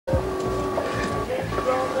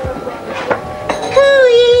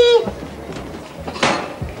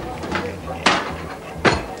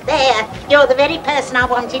You're the very person I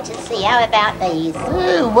wanted to see. How about these?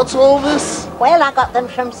 Hey, what's all this? Well, I got them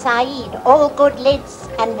from Saeed. All good lids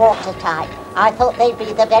and watertight. I thought they'd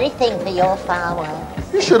be the very thing for your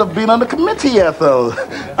fireworks. You should have been on the committee, Ethel.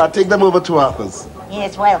 I'll take them over to Arthur's.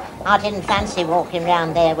 Yes, well, I didn't fancy walking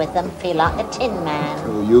round there with them. Feel like a tin man.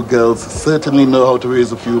 Oh, you girls certainly know how to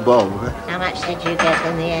raise a few balls. Eh? How much did you get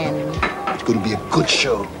in the end? It's going to be a good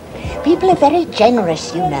show. People are very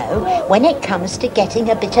generous, you know, when it comes to getting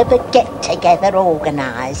a bit of a get-together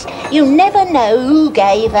organised. You never know who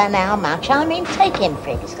gave and how much. I mean, take him, for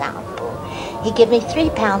example. He gave me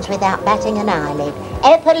 £3 without batting an eyelid.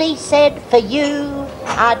 Ethel said, for you,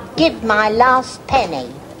 I'd give my last penny,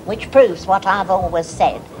 which proves what I've always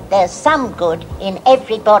said. There's some good in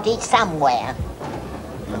everybody somewhere.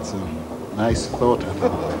 That's a nice thought,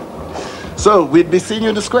 Ethel. So, we'd be seeing you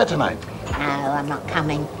in the square tonight? No, I'm not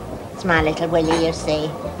coming. It's my little Willie, you see.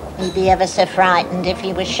 He'd be ever so frightened if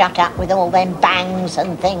he was shut up with all them bangs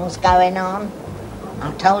and things going on.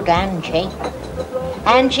 I told Angie.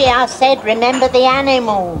 Angie, I said, remember the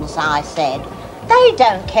animals, I said. They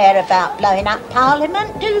don't care about blowing up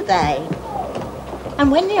Parliament, do they? And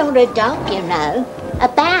when you're a dog, you know, a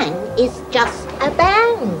bang is just a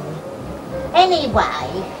bang.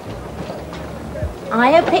 Anyway,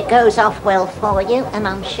 I hope it goes off well for you, and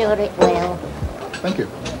I'm sure it will. Thank you.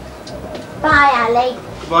 Bye, Ali.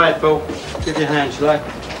 Bye, Paul. Give you a hand, shall I?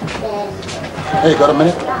 Yes. Hey, got a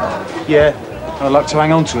minute? Yeah, I'd like to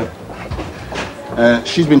hang on to it.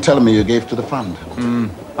 She's been telling me you gave to the fund.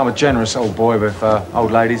 I'm a generous old boy with old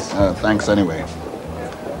ladies. Thanks anyway.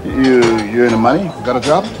 You in the money? Got a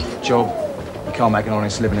job? Job. You can't make an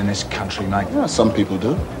honest living in this country, mate. Yeah, some people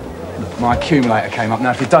do. My accumulator came up. Now,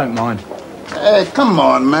 if you don't mind. Hey, come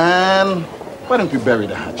on, man. Why don't you bury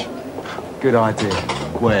the hatch? Good idea.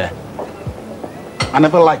 Where? I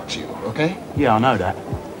never liked you, okay? Yeah, I know that.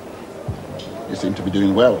 You seem to be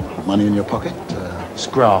doing well. Money in your pocket? It's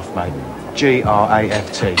graft, mate.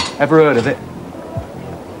 Graft. Ever heard of it?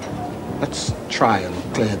 Let's try and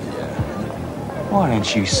clear the air. Why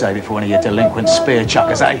don't you save it for one of your delinquent spear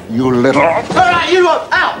chuckers, eh? You little... All right, you lot,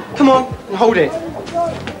 out! Come on, hold it.